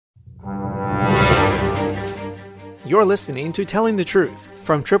You're listening to Telling the Truth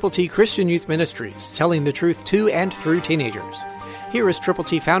from Triple T Christian Youth Ministries, telling the truth to and through teenagers. Here is Triple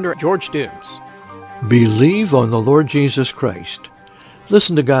T founder George Dooms. Believe on the Lord Jesus Christ.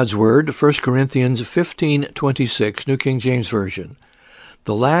 Listen to God's Word, 1 Corinthians 15:26, New King James Version.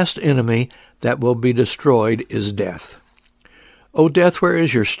 The last enemy that will be destroyed is death. O death, where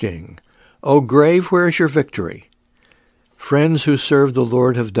is your sting? O grave, where is your victory? Friends who serve the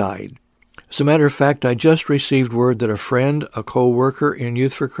Lord have died. As a matter of fact, I just received word that a friend, a co-worker in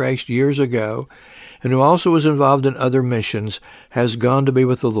Youth for Christ years ago, and who also was involved in other missions, has gone to be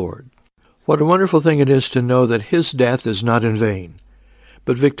with the Lord. What a wonderful thing it is to know that his death is not in vain,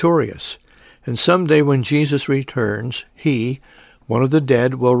 but victorious. And someday when Jesus returns, he, one of the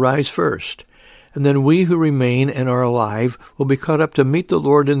dead, will rise first. And then we who remain and are alive will be caught up to meet the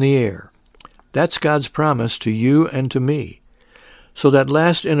Lord in the air. That's God's promise to you and to me. So that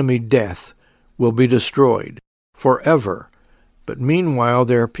last enemy, death, will be destroyed forever. But meanwhile,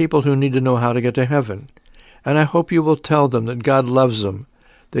 there are people who need to know how to get to heaven. And I hope you will tell them that God loves them,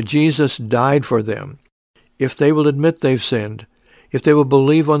 that Jesus died for them. If they will admit they've sinned, if they will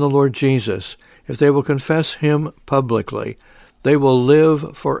believe on the Lord Jesus, if they will confess him publicly, they will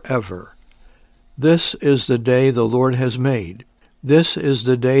live forever. This is the day the Lord has made. This is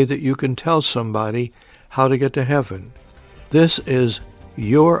the day that you can tell somebody how to get to heaven. This is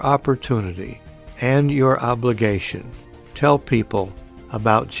your opportunity and your obligation. Tell people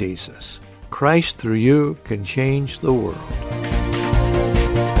about Jesus. Christ through you can change the world.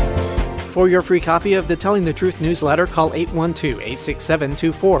 For your free copy of the Telling the Truth newsletter, call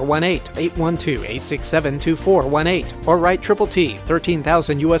 812-867-2418, 812-867-2418, or write Triple T,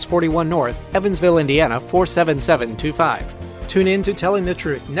 13,000 U.S. 41 North, Evansville, Indiana, 47725. Tune in to Telling the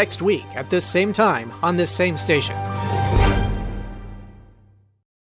Truth next week at this same time on this same station.